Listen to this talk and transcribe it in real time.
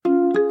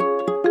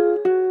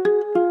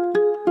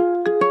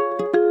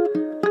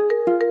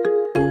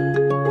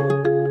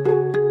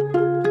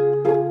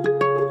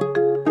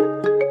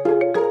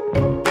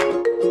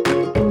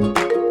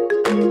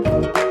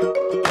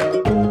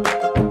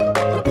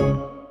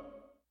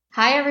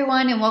Hi,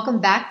 everyone, and welcome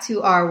back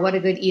to our What a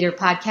Good Eater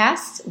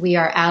podcast. We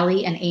are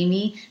Allie and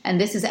Amy, and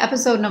this is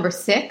episode number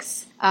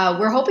 6.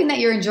 We're hoping that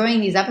you're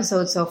enjoying these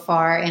episodes so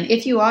far, and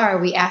if you are,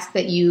 we ask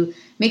that you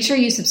make sure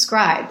you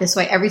subscribe. This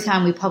way, every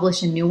time we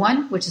publish a new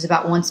one, which is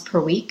about once per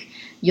week,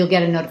 you'll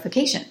get a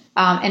notification.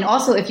 And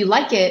also, if you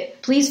like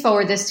it, please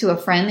forward this to a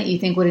friend that you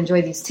think would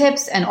enjoy these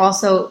tips, and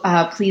also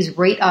please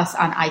rate us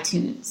on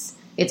iTunes.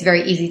 It's a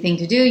very easy thing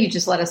to do. You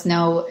just let us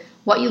know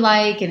what you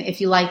like and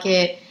if you like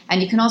it.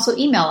 And you can also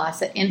email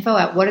us at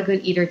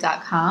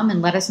info@whatagoodeater.com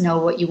and let us know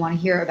what you want to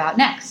hear about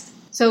next.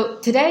 So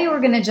today we're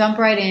going to jump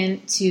right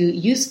into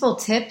useful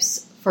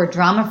tips for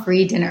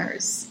drama-free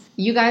dinners.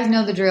 You guys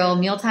know the drill.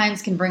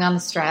 Mealtimes can bring on the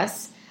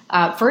stress.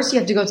 First, you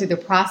have to go through the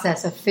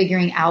process of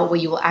figuring out what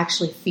you will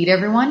actually feed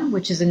everyone,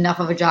 which is enough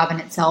of a job in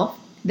itself.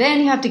 Then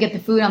you have to get the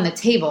food on the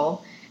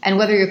table. And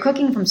whether you're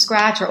cooking from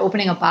scratch or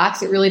opening a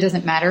box, it really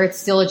doesn't matter. It's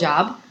still a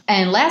job.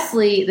 And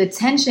lastly, the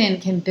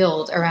tension can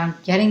build around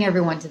getting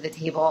everyone to the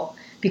table.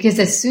 Because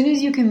as soon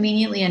as you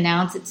conveniently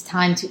announce it's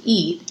time to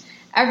eat,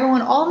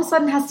 everyone all of a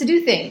sudden has to do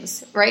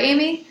things. Right,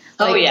 Amy?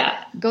 Go to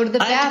the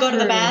bathroom. I have to go to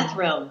the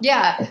bathroom.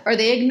 Yeah. Or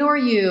they ignore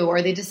you,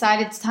 or they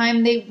decide it's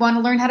time they want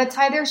to learn how to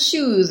tie their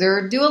shoes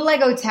or do a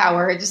Lego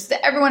tower. Just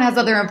everyone has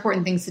other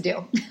important things to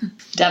do.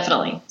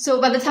 Definitely. So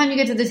by the time you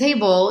get to the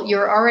table,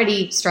 you're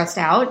already stressed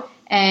out.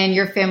 And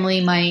your family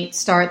might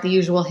start the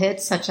usual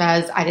hits such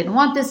as, I didn't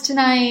want this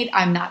tonight,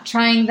 I'm not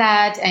trying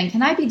that, and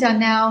can I be done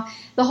now?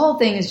 The whole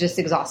thing is just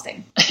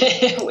exhausting.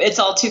 It's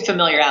all too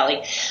familiar,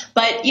 Allie.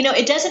 But,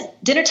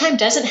 dinner time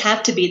doesn't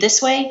have to be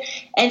this way.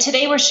 And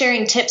today we're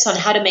sharing tips on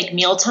how to make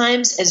meal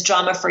times as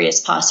drama-free as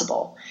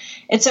possible.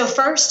 And so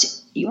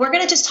first, we're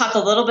going to just talk a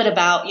little bit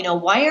about,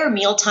 why are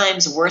meal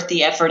times worth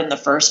the effort in the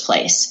first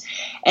place?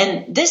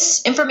 And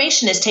this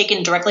information is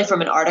taken directly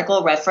from an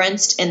article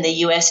referenced in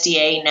the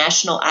USDA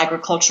National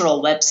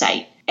Agricultural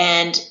website.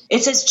 And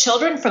it says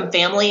children from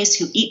families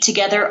who eat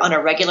together on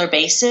a regular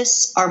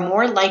basis are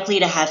more likely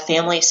to have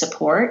family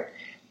support,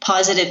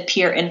 positive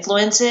peer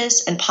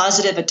influences, and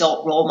positive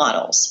adult role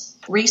models.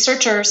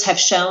 Researchers have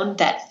shown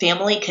that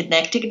family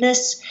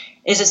connectedness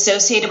is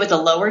associated with a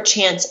lower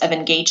chance of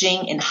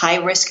engaging in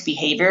high-risk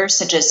behaviors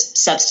such as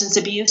substance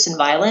abuse and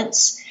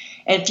violence,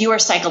 and fewer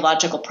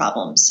psychological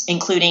problems,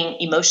 including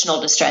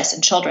emotional distress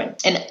in children.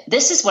 And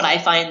this is what I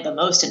find the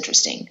most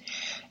interesting,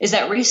 is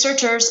that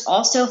researchers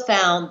also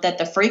found that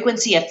the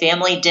frequency of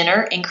family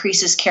dinner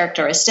increases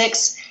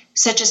characteristics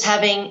such as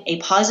having a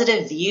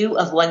positive view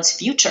of one's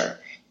future,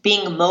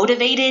 being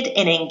motivated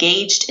and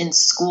engaged in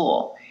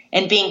school,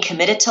 and being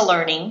committed to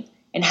learning,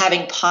 and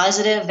having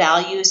positive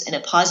values and a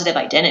positive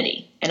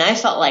identity. And I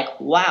felt like,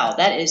 wow,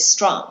 that is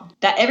strong.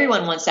 That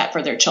everyone wants that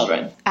for their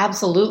children.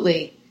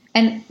 Absolutely.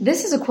 And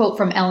this is a quote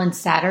from Ellen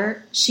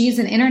Satter. She's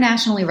an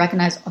internationally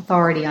recognized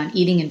authority on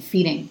eating and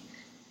feeding.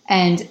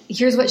 And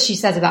here's what she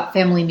says about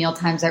family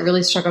mealtimes that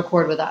really struck a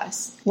chord with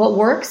us. What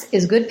works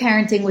is good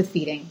parenting with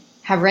feeding.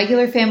 Have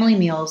regular family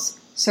meals.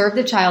 Serve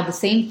the child the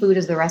same food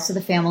as the rest of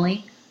the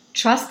family.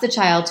 Trust the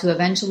child to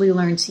eventually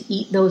learn to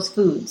eat those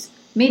foods.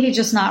 Maybe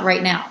just not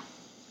right now.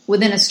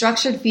 Within a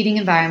structured feeding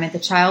environment, the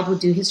child will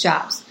do his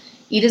jobs,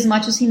 eat as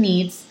much as he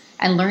needs,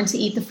 and learn to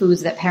eat the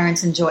foods that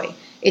parents enjoy.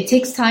 It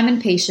takes time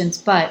and patience,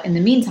 but in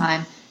the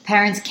meantime,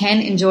 parents can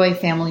enjoy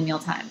family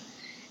mealtime.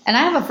 And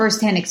I have a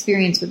firsthand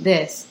experience with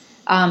this.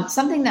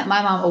 Something that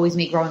my mom always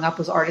made growing up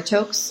was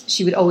artichokes.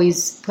 She would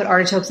always put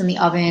artichokes in the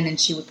oven, and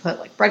she would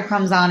put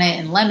breadcrumbs on it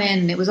and lemon,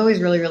 and it was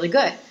always really, really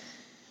good.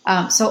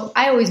 So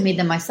I always made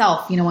them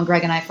myself. When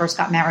Greg and I first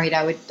got married,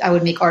 I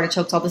would make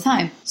artichokes all the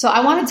time. So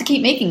I wanted to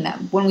keep making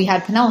them when we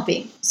had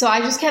Penelope. So I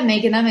just kept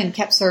making them and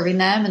kept serving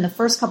them. And the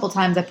first couple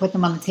times I put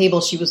them on the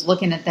table, she was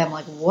looking at them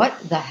like, what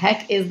the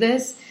heck is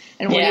this?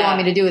 And what do you want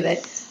me to do with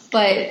it?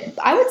 But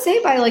I would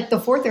say by the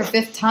 4th or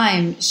 5th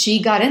time, she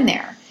got in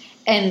there.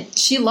 And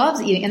she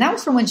loves eating. And that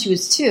was from when she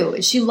was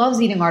 2. She loves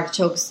eating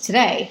artichokes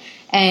today.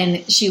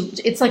 And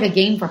it's like a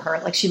game for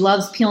her. She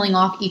loves peeling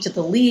off each of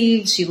the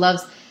leaves. She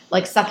loves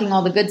sucking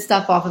all the good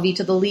stuff off of each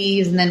of the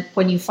leaves. And then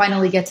when you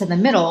finally get to the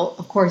middle,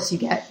 of course, you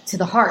get to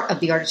the heart of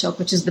the artichoke,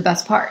 which is the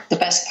best part. The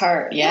best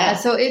part, yeah.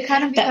 So it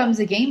kind of becomes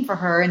a game for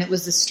her. And it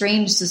was a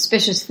strange,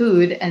 suspicious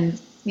food. And,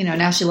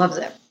 now she loves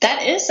it.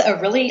 That is a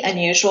really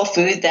unusual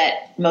food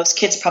that most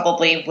kids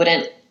probably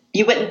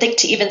you wouldn't think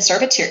to even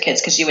serve it to your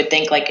kids, because you would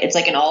think it's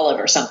like an olive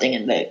or something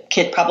and the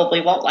kid probably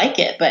won't like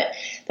it. But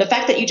the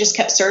fact that you just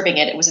kept serving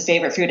it was a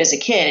favorite food as a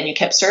kid and you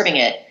kept serving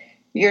it,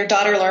 your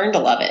daughter learned to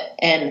love it.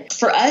 And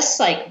for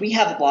us, we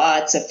have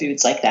lots of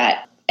foods like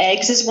that.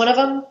 Eggs is one of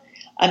them.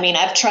 I mean,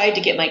 I've tried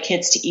to get my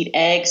kids to eat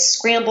eggs,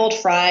 scrambled,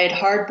 fried,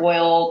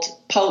 hard-boiled,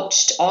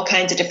 poached, all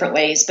kinds of different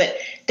ways. But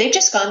they've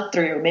just gone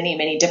through many,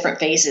 many different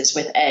phases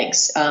with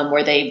eggs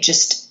where they've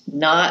just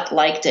not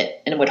liked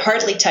it and would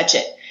hardly touch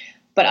it.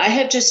 But I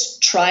have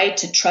just tried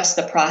to trust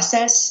the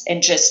process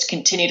and just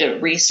continue to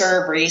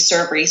reserve,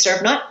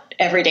 not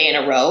every day in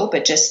a row,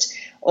 but just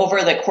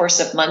over the course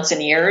of months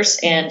and years.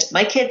 And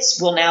my kids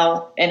will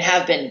now, and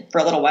have been for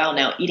a little while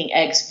now, eating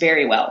eggs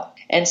very well.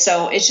 And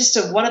so it's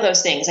just one of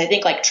those things. I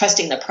think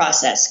trusting the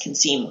process can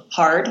seem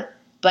hard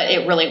but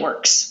it really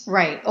works.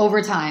 Right.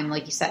 Over time,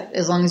 like you said,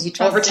 as long as you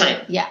trust over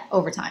time. it. Yeah,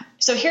 over time.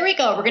 So here we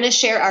go. We're going to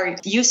share our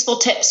useful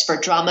tips for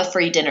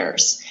drama-free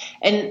dinners.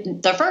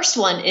 And the first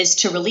one is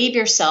to relieve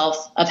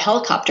yourself of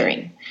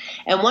helicoptering.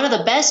 And one of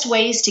the best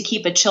ways to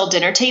keep a chill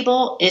dinner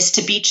table is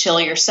to be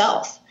chill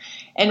yourself.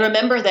 And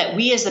remember that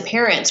we as the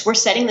parents, we're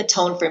setting the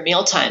tone for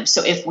mealtime.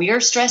 So if we are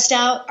stressed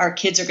out, our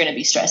kids are going to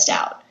be stressed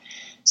out.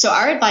 So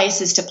our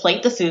advice is to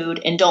plate the food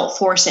and don't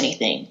force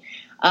anything.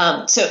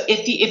 So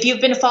if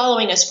you've been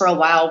following us for a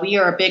while, we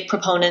are big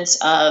proponents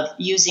of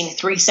using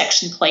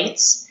 3-section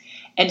plates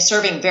and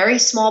serving very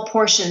small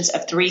portions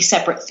of 3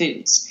 separate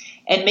foods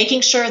and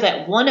making sure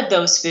that one of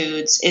those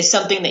foods is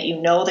something that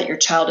you know that your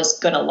child is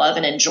going to love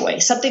and enjoy,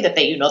 something that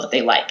you know that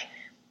they like.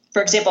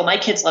 For example, my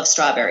kids love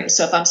strawberries.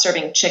 So if I'm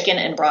serving chicken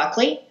and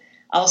broccoli,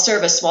 I'll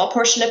serve a small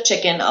portion of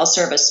chicken, I'll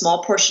serve a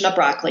small portion of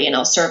broccoli, and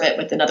I'll serve it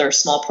with another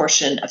small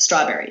portion of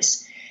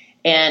strawberries.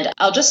 And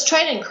I'll just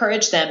try to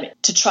encourage them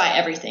to try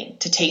everything,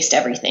 to taste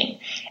everything.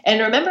 And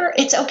remember,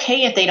 it's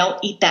okay if they don't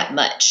eat that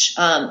much.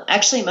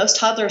 Actually, most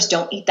toddlers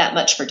don't eat that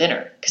much for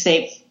dinner because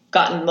they've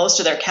gotten most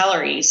of their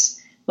calorie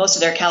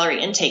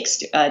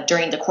intakes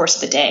during the course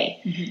of the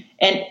day. Mm-hmm.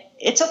 And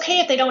it's okay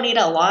if they don't eat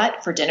a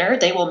lot for dinner.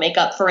 They will make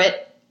up for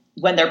it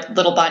when their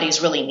little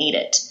bodies really need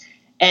it.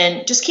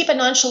 And just keep a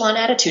nonchalant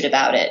attitude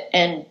about it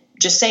and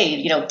just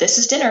say, this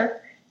is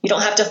dinner. You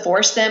don't have to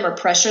force them or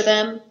pressure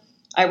them.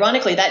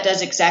 Ironically, that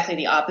does exactly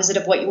the opposite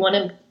of what you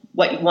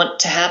want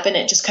to happen.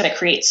 It just kind of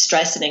creates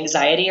stress and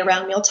anxiety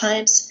around meal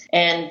times,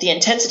 and the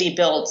intensity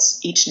builds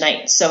each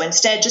night. So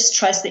instead, just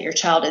trust that your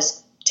child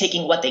is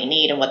taking what they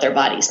need and what their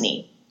bodies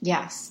need.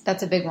 Yes,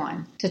 that's a big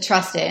one, to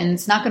trust it. And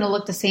it's not going to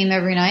look the same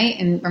every night.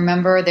 And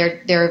remember,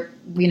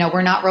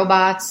 we're not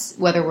robots,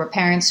 whether we're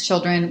parents,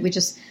 children,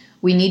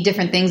 we need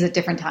different things at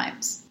different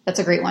times. That's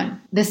a great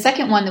one. The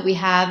second one that we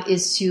have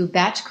is to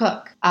batch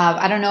cook.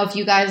 I don't know if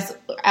you guys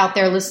out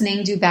there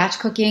listening do batch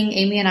cooking.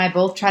 Amy and I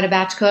both try to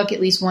batch cook at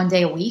least one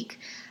day a week.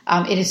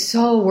 It is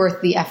so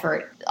worth the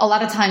effort. A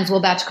lot of times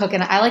we'll batch cook,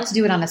 and I like to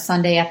do it on a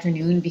Sunday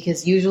afternoon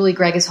because usually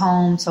Greg is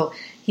home, so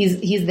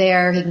he's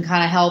there. He can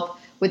kind of help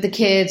with the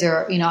kids,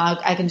 or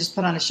I can just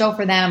put on a show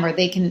for them, or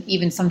they can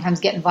even sometimes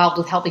get involved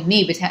with helping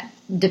me,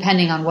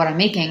 depending on what I'm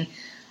making.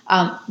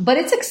 But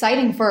it's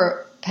exciting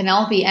for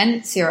Penelope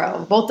and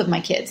Ciro, both of my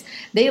kids.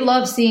 They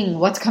love seeing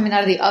what's coming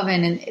out of the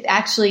oven, and it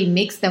actually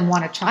makes them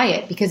want to try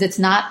it because it's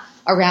not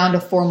around a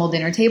formal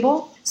dinner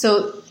table.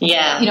 So,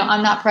 yeah,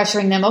 I'm not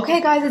pressuring them. Okay,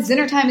 guys, it's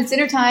dinner time. It's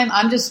dinner time.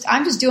 I'm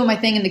just doing my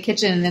thing in the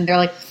kitchen, and then they're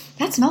like,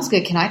 "That smells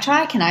good. Can I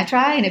try? Can I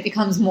try?" And it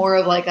becomes more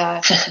of like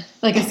a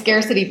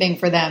scarcity thing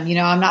for them.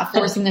 I'm not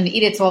forcing them to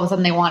eat it, so all of a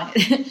sudden they want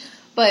it.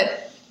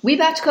 But we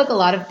batch cook a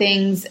lot of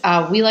things.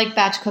 We like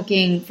batch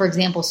cooking, for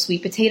example,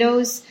 sweet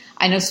potatoes.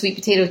 I know sweet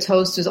potato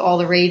toast was all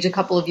the rage a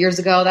couple of years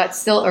ago. That's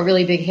still a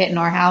really big hit in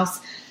our house.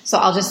 So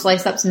I'll just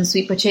slice up some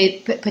sweet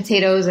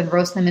potatoes and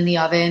roast them in the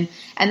oven.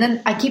 And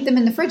then I keep them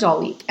in the fridge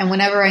all week. And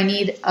whenever I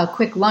need a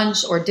quick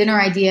lunch or dinner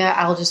idea,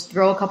 I'll just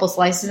throw a couple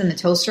slices in the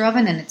toaster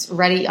oven and it's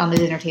ready on the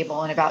dinner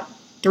table in about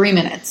 3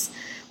 minutes.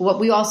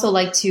 We also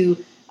like to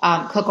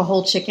cook a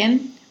whole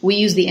chicken. We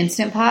use the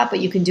Instant Pot, but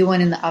you can do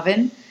one in the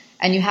oven.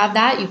 And you have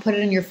that, you put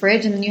it in your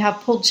fridge, and then you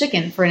have pulled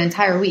chicken for an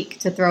entire week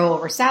to throw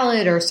over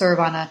salad or serve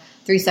on a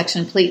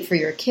 3-section plate for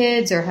your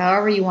kids or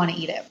however you want to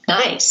eat it.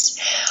 Nice.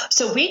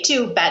 So we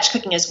do batch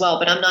cooking as well,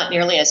 but I'm not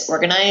nearly as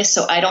organized.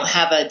 So I don't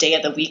have a day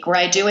of the week where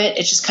I do it.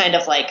 It's just kind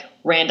of like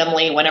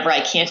randomly whenever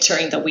I can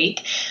during the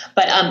week.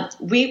 But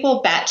we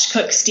will batch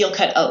cook steel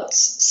cut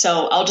oats.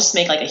 So I'll just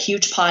make like a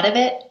huge pot of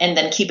it and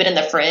then keep it in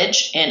the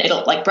fridge, and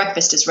it'll like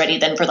breakfast is ready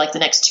then for like the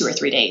next 2 or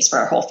 3 days for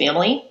our whole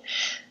family.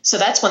 So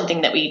that's one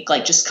thing that we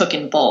like just cook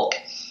in bulk.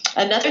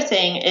 Another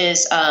thing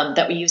is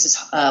that we use is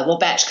we'll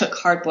batch cook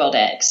hard-boiled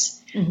eggs.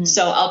 Mm-hmm.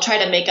 So I'll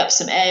try to make up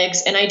some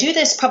eggs, and I do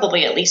this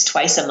probably at least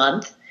twice a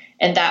month.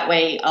 And that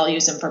way I'll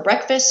use them for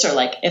breakfast, or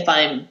like if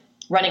I'm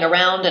running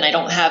around and I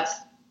don't have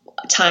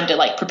time to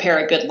like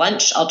prepare a good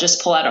lunch, I'll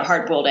just pull out a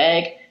hard-boiled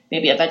egg,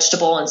 maybe a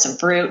vegetable and some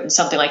fruit and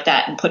something like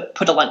that, and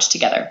put a lunch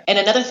together. And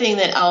another thing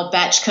that I'll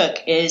batch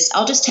cook is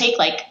I'll just take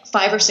like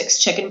 5 or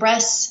 6 chicken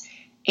breasts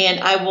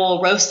and I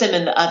will roast them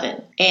in the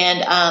oven.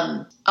 And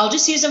I'll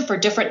just use them for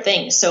different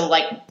things. So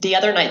like the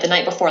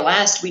night before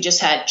last, we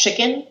just had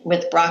chicken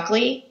with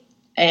broccoli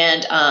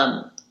and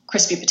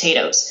crispy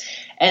potatoes.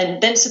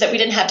 And then so that we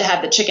didn't have to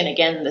have the chicken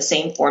again in the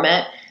same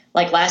format,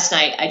 like last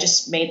night, I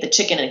just made the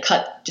chicken and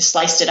just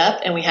sliced it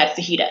up, and we had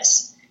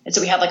fajitas. And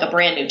so we had like a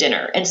brand new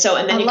dinner. And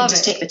then you can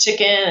just take the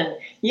chicken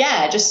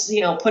and just,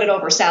 put it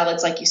over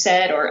salads, like you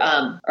said,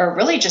 or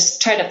really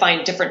just try to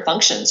find different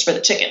functions for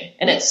the chicken.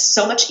 And it's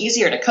so much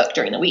easier to cook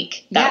during the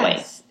week that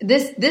way.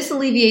 This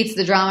alleviates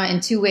the drama in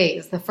 2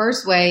 ways. The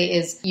first way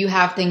is you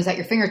have things at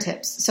your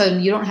fingertips. So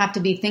you don't have to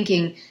be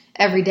thinking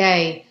every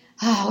day,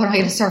 oh, what am I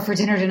going to serve for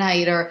dinner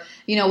tonight? Or,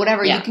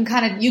 whatever. Yeah.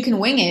 You can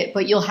wing it,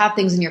 but you'll have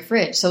things in your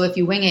fridge. So if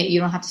you wing it, you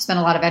don't have to spend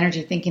a lot of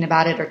energy thinking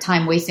about it or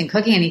time wasting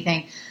cooking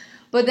anything.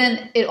 But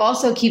then it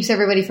also keeps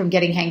everybody from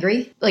getting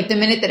hangry. Like the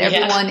minute that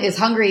everyone is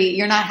hungry,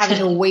 you're not having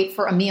to wait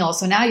for a meal.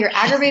 So now you're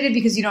aggravated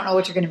because you don't know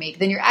what you're going to make.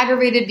 Then you're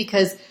aggravated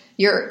because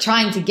you're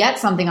trying to get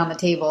something on the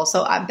table.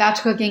 So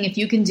batch cooking, if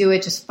you can do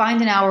it, just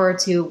find an hour or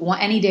two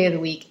any day of the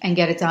week and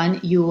get it done.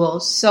 You will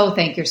so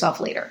thank yourself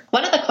later.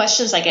 One of the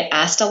questions I get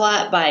asked a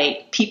lot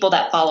by people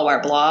that follow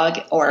our blog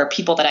or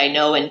people that I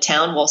know in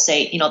town will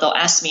say, they'll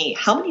ask me,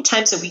 how many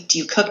times a week do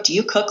you cook? Do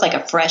you cook like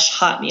a fresh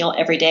hot meal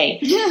every day?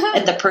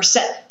 And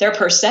their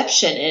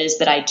perception is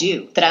that I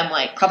do, that I'm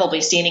like probably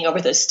standing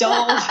over the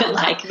stove and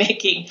like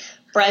making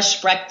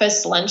fresh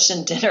breakfast, lunch,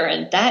 and dinner.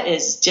 And that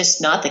is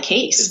just not the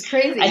case. It's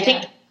crazy. I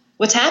think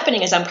what's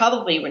happening is I'm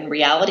probably in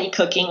reality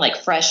cooking like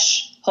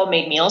fresh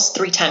homemade meals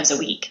 3 times a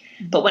week.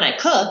 But when I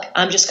cook,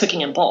 I'm just cooking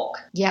in bulk.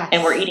 Yeah.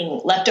 And we're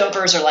eating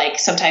leftovers or like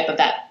some type of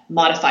that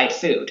modified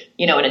food,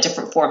 in a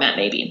different format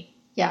maybe.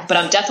 Yeah. But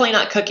I'm definitely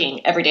not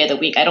cooking every day of the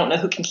week. I don't know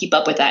who can keep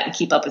up with that and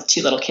keep up with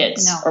 2 little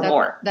kids or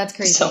more. That's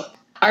crazy. So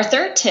our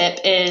third tip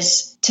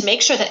is to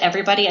make sure that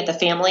everybody at the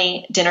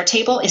family dinner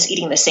table is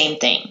eating the same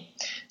thing.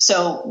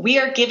 So we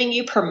are giving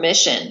you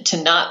permission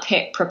to not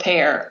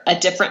prepare a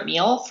different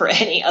meal for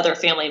any other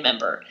family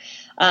member.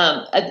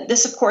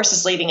 This, of course,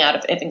 is leaving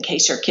out if in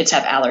case your kids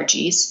have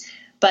allergies.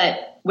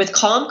 But with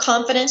calm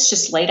confidence,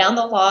 just lay down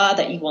the law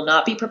that you will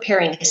not be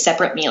preparing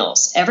separate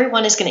meals.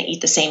 Everyone is going to eat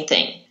the same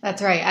thing.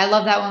 That's right. I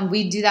love that one.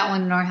 We do that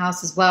one in our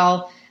house as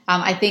well.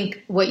 I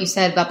think what you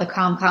said about the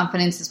calm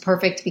confidence is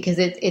perfect because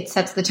it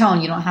sets the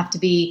tone. You don't have to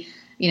be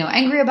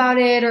angry about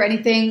it or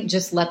anything.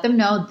 Just let them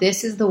know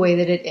this is the way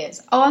that it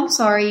is. Oh, I'm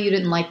sorry you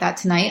didn't like that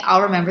tonight.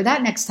 I'll remember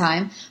that next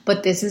time,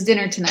 but this is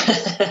dinner tonight.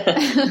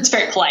 It's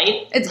very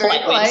polite. It's very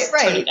polite,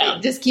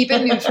 right? Just keep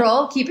it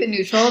neutral. Keep it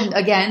neutral.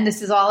 Again,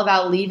 this is all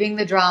about leaving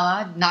the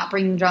drama, not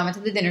bringing drama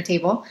to the dinner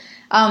table.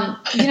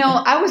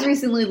 I was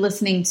recently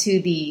listening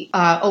to the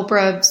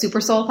Oprah Super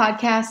Soul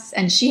podcast,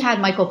 and she had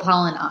Michael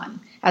Pollan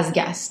on as a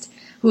guest,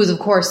 who is, of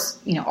course,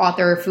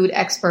 author, food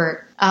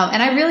expert.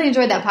 And I really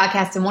enjoyed that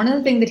podcast. And one of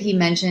the things that he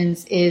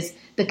mentions is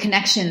the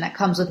connection that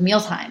comes with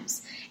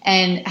mealtimes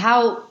and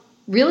how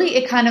really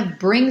it kind of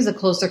brings a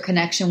closer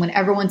connection when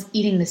everyone's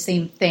eating the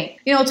same thing.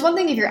 It's one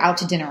thing if you're out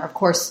to dinner. Of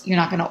course, you're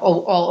not going to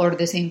all order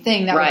the same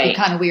thing. That would be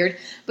kind of weird.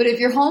 But if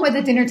you're home at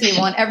the dinner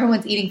table and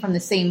everyone's eating from the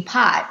same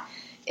pot,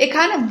 it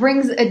kind of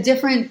brings a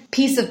different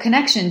piece of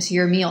connection to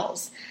your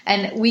meals.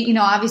 And we,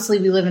 obviously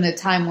we live in a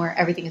time where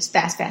everything is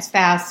fast.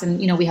 And,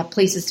 we have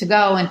places to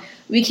go and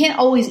we can't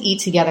always eat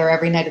together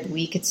every night of the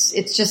week.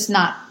 It's just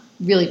not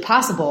really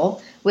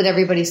possible with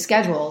everybody's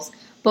schedules.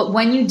 But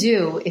when you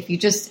do, if you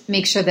just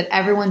make sure that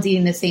everyone's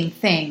eating the same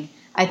thing,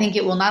 I think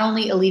it will not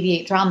only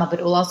alleviate drama, but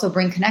it will also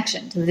bring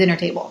connection to the dinner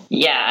table.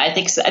 Yeah, I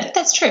think so. I think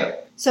that's true.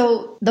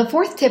 So the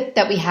fourth tip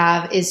that we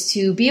have is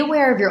to be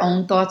aware of your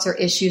own thoughts or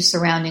issues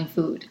surrounding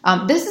food.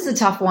 This is a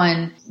tough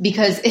one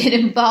because it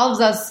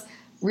involves us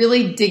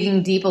really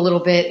digging deep a little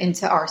bit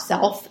into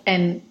ourselves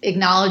and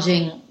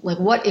acknowledging like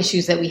what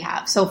issues that we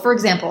have. So for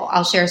example,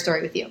 I'll share a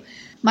story with you.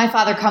 My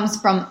father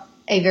comes from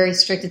a very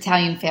strict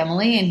Italian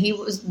family, and he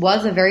was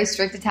a very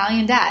strict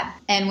Italian dad.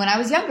 And when I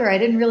was younger, I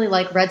didn't really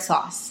like red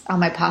sauce on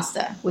my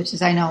pasta, which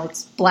is, I know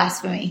it's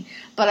blasphemy,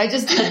 but I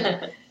just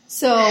didn't.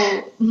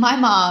 So my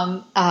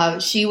mom,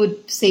 she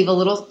would save a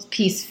little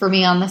piece for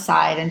me on the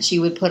side, and she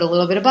would put a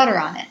little bit of butter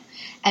on it.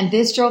 And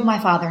this drove my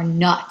father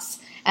nuts.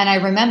 And I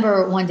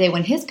remember one day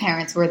when his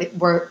parents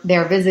were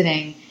there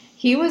visiting,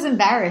 he was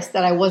embarrassed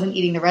that I wasn't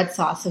eating the red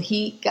sauce. So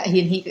he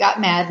got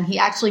mad, and he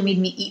actually made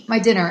me eat my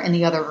dinner in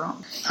the other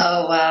room.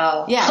 Oh,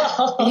 wow.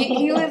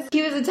 Yeah,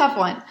 he was a tough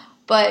one.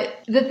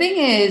 But the thing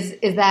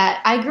is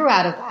that I grew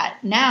out of that.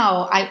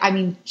 Now, I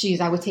mean, geez,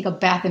 I would take a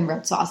bath in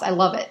red sauce. I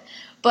love it.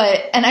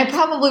 And I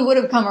probably would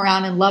have come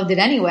around and loved it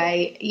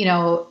anyway,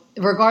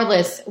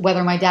 regardless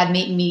whether my dad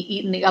made me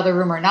eat in the other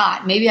room or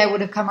not. Maybe I would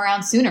have come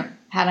around sooner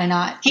had I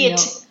not. He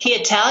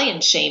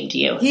Italian shamed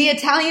you. He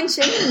Italian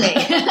shamed me.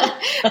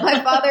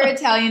 My father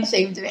Italian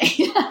shamed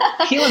me.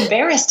 You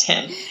embarrassed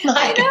him.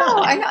 I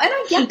know. And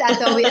I get that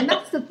though. And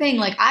that's the thing.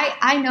 Like,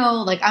 I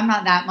know, like, I'm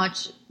not that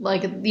much,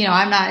 like, I'm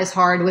not as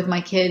hard with my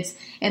kids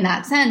in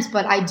that sense,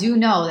 but I do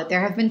know that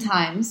there have been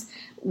times,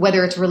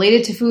 whether it's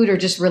related to food or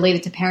just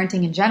related to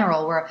parenting in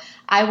general, where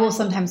I will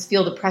sometimes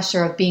feel the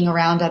pressure of being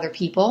around other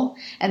people,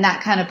 and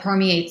that kind of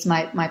permeates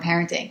my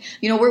parenting.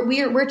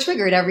 We're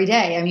triggered every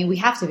day. I mean, we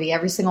have to be.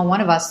 Every single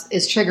one of us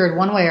is triggered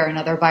one way or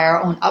another by our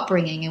own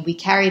upbringing, and we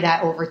carry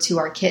that over to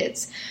our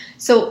kids.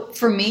 So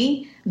for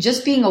me,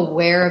 just being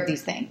aware of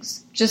these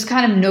things, just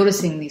kind of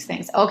noticing these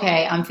things.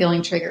 Okay, I'm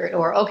feeling triggered,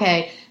 or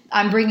okay,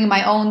 I'm bringing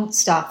my own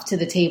stuff to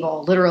the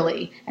table,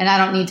 literally, and I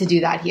don't need to do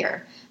that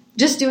here.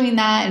 Just doing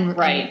that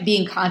and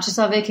being conscious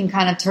of it can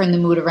kind of turn the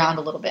mood around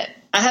a little bit.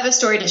 I have a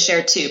story to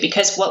share too,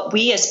 because what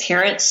we as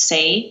parents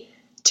say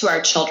to our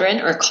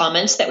children or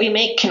comments that we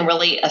make can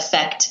really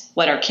affect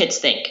what our kids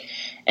think.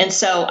 And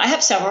so I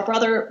have several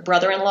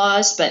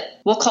brother-in-laws, but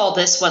we'll call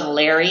this one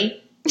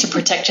Larry to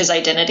protect his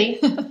identity.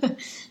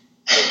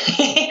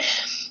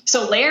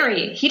 So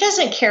Larry, he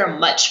doesn't care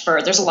much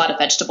for, there's a lot of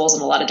vegetables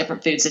and a lot of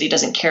different foods that he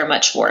doesn't care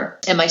much for.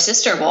 And my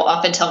sister will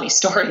often tell me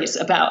stories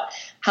about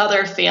how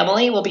their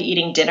family will be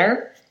eating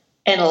dinner,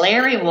 and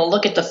Larry will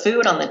look at the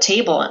food on the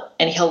table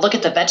and he'll look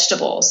at the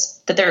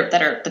vegetables that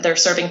they're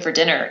serving for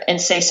dinner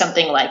and say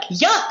something like,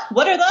 "Yuck,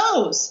 what are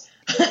those?"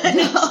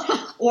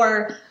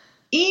 Or,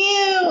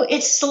 "Ew,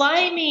 it's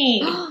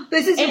slimy."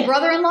 This is your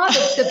brother-in-law,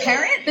 the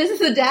parent? This is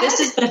the dad? This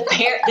is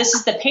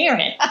the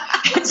parent.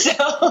 And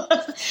so,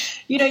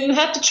 you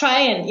have to try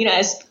and,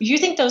 as you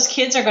think those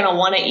kids are going to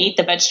want to eat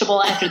the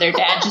vegetable after their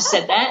dad just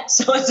said that.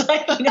 So it's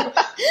like,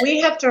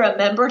 we have to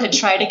remember to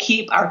try to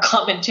keep our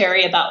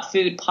commentary about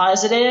food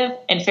positive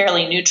and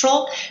fairly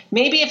neutral.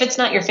 Maybe if it's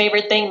not your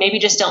favorite thing, maybe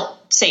just don't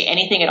say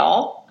anything at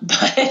all.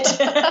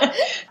 But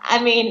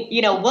I mean,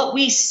 what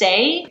we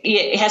say,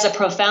 it has a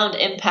profound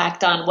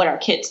impact on what our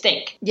kids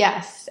think.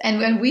 Yes. And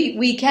when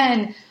we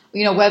can,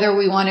 whether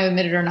we want to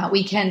admit it or not,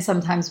 we can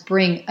sometimes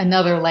bring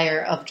another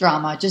layer of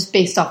drama just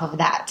based off of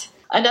that.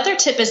 Another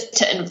tip is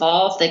to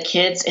involve the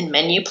kids in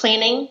menu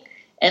planning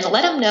and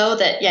let them know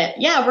that,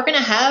 we're going to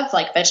have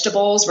like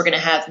vegetables, we're going to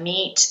have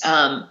meat,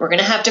 we're going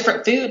to have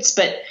different foods,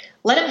 but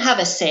let them have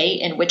a say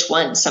in which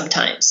ones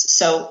sometimes.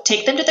 So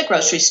take them to the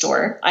grocery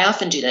store. I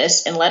often do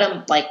this, and let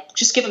them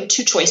just give them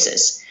 2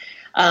 choices.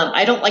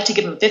 I don't like to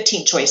give them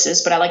 15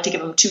 choices, but I like to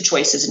give them 2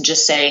 choices and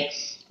just say,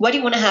 what do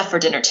you want to have for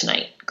dinner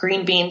tonight?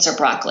 Green beans or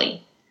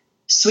broccoli?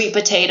 Sweet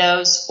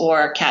potatoes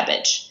or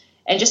cabbage?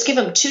 And just give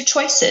them 2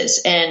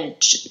 choices and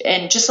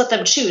just let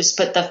them choose.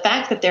 But the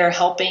fact that they're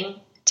helping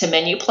to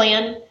menu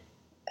plan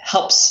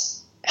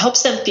helps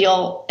them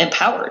feel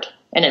empowered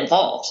and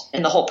involved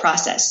in the whole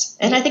process.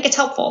 And I think it's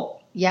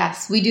helpful.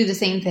 Yes, we do the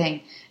same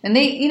thing. And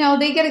they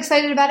get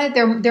excited about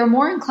it. They're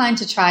more inclined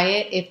to try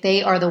it if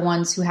they are the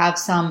ones who have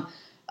some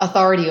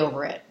authority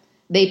over it.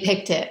 They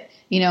picked it.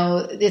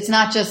 It's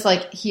not just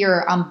like,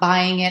 here, I'm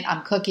buying it,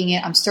 I'm cooking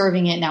it, I'm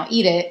serving it, now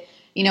eat it.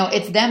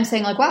 It's them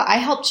saying like, wow, I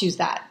helped choose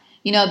that.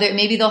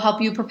 Maybe they'll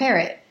help you prepare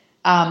it.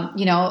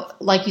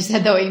 Like you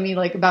said though, Amy,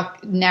 like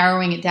about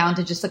narrowing it down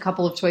to just a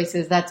couple of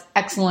choices. That's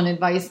excellent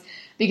advice.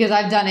 Because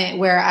I've done it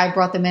where I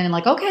brought them in and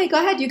like, okay, go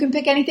ahead, you can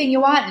pick anything you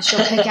want. And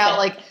she'll pick out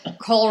like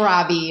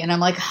kohlrabi. And I'm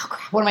like, oh,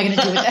 crap, what am I going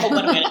to do with that?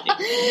 What am I gonna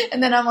do?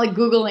 And then I'm like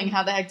Googling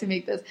how the heck to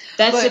make this.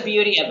 That's the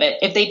beauty of it.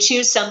 If they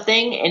choose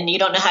something and you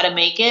don't know how to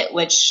make it,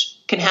 which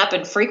can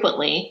happen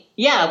frequently,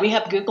 we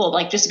have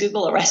Google, just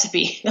Google a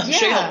recipe. I'm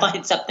sure you'll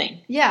find something.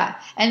 Yeah.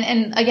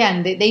 And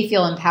again, they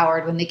feel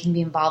empowered when they can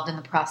be involved in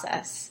the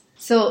process.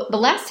 So the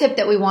last tip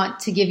that we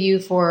want to give you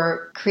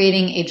for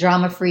creating a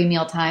drama-free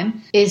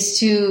mealtime is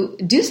to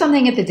do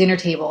something at the dinner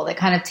table that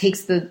kind of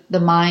takes the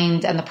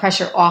mind and the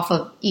pressure off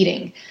of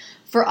eating.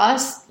 For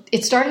us,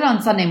 it started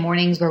on Sunday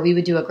mornings where we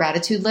would do a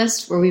gratitude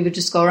list where we would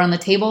just go around the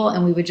table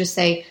and we would just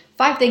say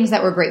 5 things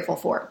that we're grateful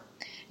for.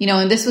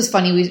 And this was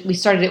funny. We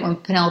started it when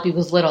Penelope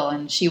was little,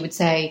 and she would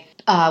say,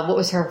 what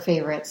was her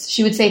favorites?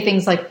 She would say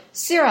things like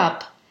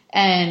syrup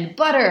and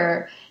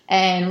butter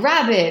and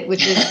rabbit,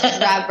 which is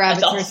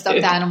rabbit's her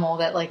stuffed animal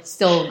that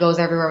still goes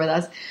everywhere with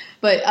us.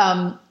 But,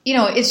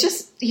 it's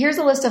just, here's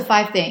a list of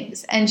 5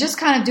 things. And just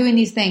kind of doing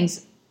these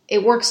things,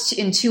 it works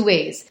in 2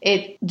 ways.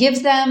 It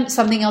gives them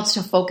something else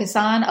to focus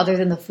on other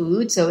than the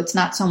food. So it's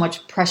not so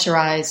much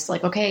pressurized,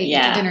 like, okay, eat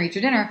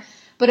your dinner.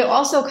 But it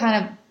also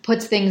kind of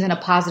puts things in a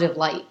positive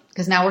light.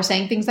 Because now we're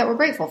saying things that we're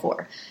grateful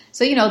for.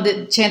 So,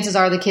 the chances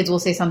are the kids will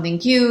say something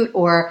cute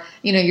or,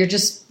 you're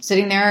just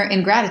sitting there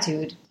in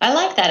gratitude. I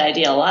like that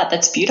idea a lot.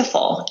 That's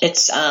beautiful.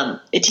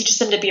 It teaches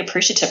them to be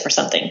appreciative for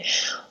something.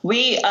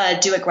 We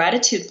do a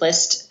gratitude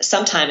list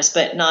sometimes,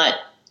 but not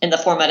in the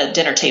format of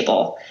dinner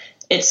table.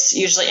 It's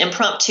usually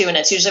impromptu, and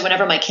it's usually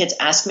whenever my kids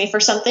ask me for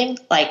something,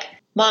 like,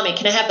 Mommy,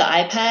 can I have the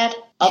iPad?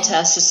 I'll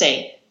test to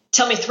say,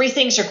 tell me 3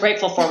 things you're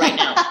grateful for right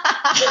now.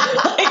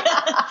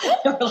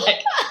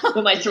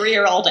 When my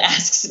 3-year-old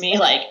asks me,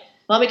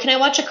 Mommy, can I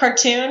watch a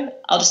cartoon?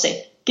 I'll just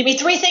say, give me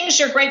 3 things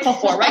you're grateful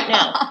for right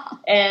now.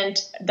 And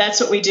that's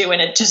what we do.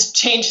 And it just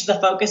changes the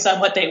focus on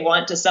what they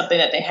want to something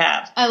that they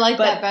have. I like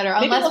that better.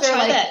 Unless they're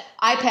like,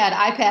 iPad.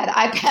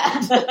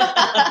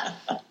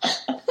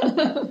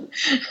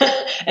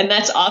 And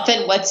that's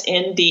often what's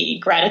in the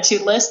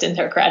gratitude list. And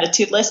their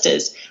gratitude list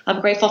is,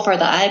 I'm grateful for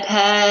the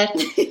iPad.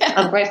 Yeah.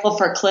 I'm grateful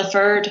for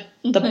Clifford,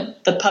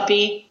 the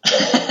puppy.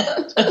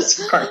 That's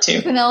a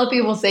cartoon. Penelope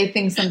will say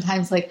things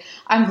sometimes like,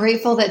 I'm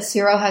grateful that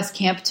Ciro has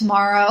camp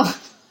tomorrow.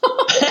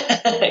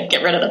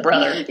 Get rid of the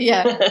brother.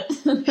 Yeah.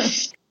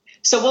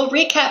 So we'll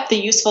recap the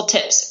useful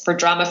tips for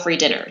drama-free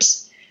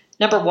dinners.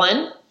 Number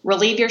 1,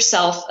 relieve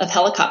yourself of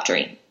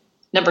helicoptering.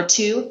 Number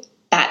 2,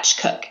 batch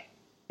cook.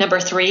 Number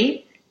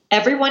 3,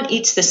 everyone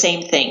eats the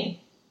same thing.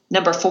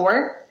 Number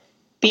 4,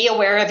 be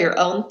aware of your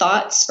own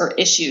thoughts or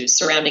issues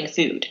surrounding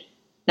food.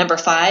 Number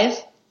 5,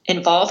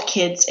 involve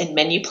kids in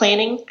menu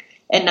planning.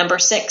 And number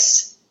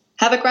 6,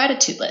 have a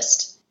gratitude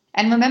list.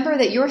 And remember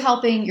that you're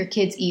helping your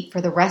kids eat for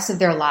the rest of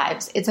their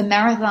lives. It's a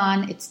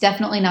marathon. It's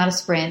definitely not a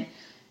sprint.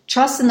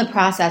 Trust in the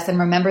process and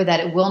remember that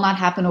it will not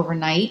happen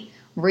overnight.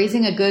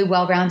 Raising a good,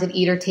 well-rounded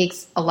eater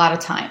takes a lot of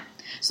time.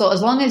 So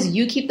as long as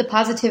you keep the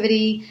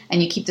positivity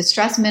and you keep the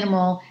stress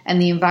minimal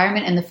and the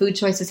environment and the food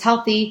choices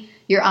healthy,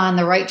 you're on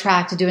the right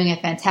track to doing a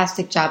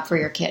fantastic job for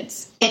your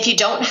kids. If you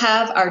don't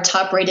have our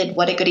top-rated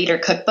What a Good Eater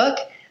cookbook,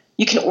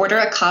 you can order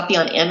a copy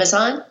on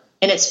Amazon,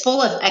 and it's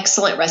full of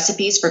excellent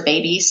recipes for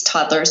babies,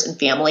 toddlers, and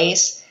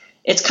families.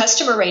 It's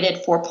customer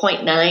rated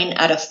 4.9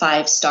 out of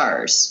 5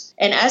 stars.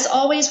 And as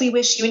always, we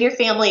wish you and your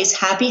families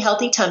happy,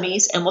 healthy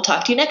tummies, and we'll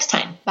talk to you next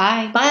time.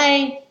 Bye.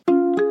 Bye.